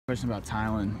Question about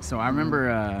Tylan. So I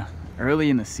remember early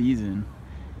in the season,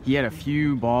 he had a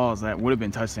few balls that would have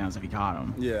been touchdowns if he caught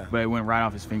them. Yeah. But it went right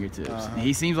off his fingertips.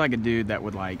 He seems like a dude that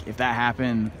would, like, if that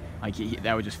happened, like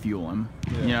that would just fuel him.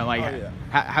 Yeah. You know, like,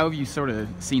 how have you sort of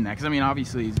seen that? Because I mean,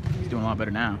 obviously he's doing a lot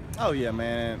better now. Oh yeah,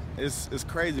 man. It's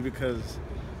crazy because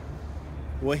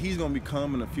what he's gonna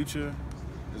become in the future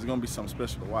is gonna be something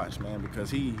special to watch, man. Because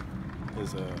he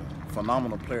is a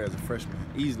phenomenal player as a freshman.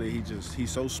 Easily,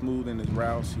 he's so smooth in his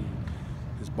routes.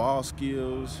 His ball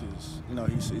skills,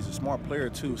 he's a smart player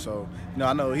too. So,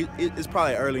 I know it's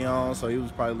probably early on, so he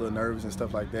was probably a little nervous and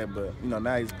stuff like that. But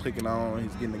now he's clicking on,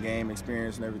 he's getting the game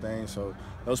experience and everything. So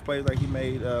those plays like he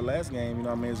made last game,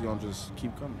 it's gonna just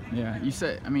keep coming. Yeah, you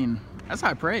said, I mean, that's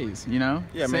high praise,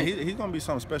 Yeah, man, he's gonna be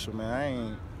something special,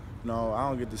 man. I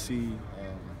don't get to see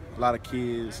a lot of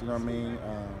kids,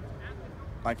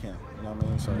 like him,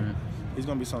 So he's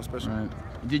gonna be something special.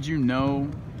 Right. Did you know?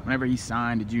 Whenever he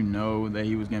signed, did you know that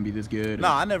he was going to be this good? No,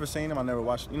 I never seen him. I never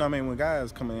watched. When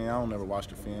guys come in, I don't never watch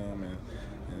the film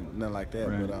and nothing like that.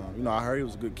 Right. But I heard he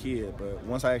was a good kid. But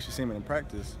once I actually see him in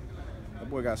practice, that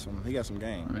boy got some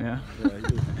game. Yeah. Yeah, he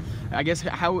did. I guess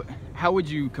how would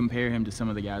you compare him to some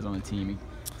of the guys on the team?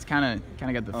 He's kind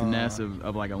of got the finesse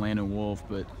of like a Landon Wolf,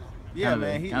 but yeah,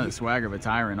 man, kind of the swagger of a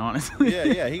Tyrant, honestly.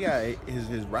 Yeah. He got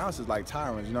his routes is like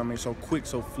Tyrants. So quick,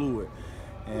 so fluid.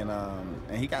 And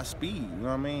he got speed,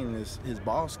 His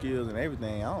ball skills and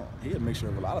everything. He's a mixture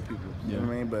of a lot of people, you know what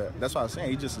I mean? But that's what I was saying.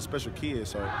 He's just a special kid.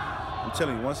 So I'm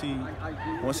telling you,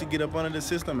 once he get up under the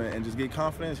system and just get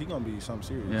confidence, he's gonna be something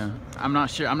serious. Yeah, I'm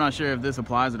not sure if this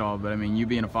applies at all, but I mean, you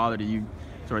being a father, do you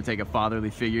sort of take a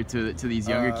fatherly figure to these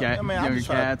younger cats?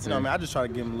 I just try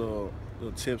to give them little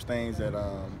tips, things that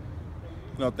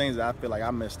things that I feel like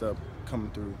I messed up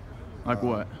coming through. Like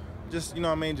what? Just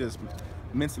just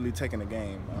mentally taking the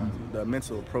game, the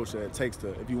mental approach that it takes to,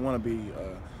 if you want to be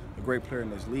a great player in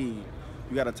this league,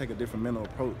 you got to take a different mental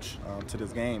approach to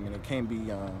this game, and it can't be,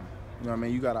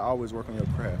 you got to always work on your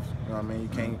craft. You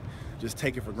can't just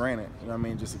take it for granted.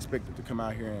 Just expect it to come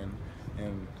out here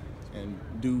and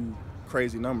do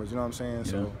crazy numbers. You know what I'm saying?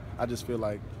 Yeah. So I just feel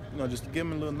like, just give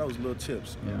them little notes, little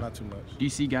tips, not too much. Do you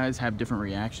see guys have different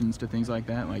reactions to things like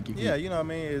that? Like, you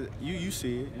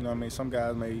see it. Some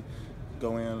guys may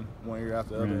go in one year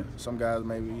after the other. Some guys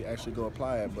maybe actually go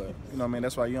apply it, but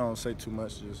that's why you don't say too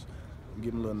much. Just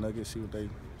give them a little nugget, see what they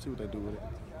do with it.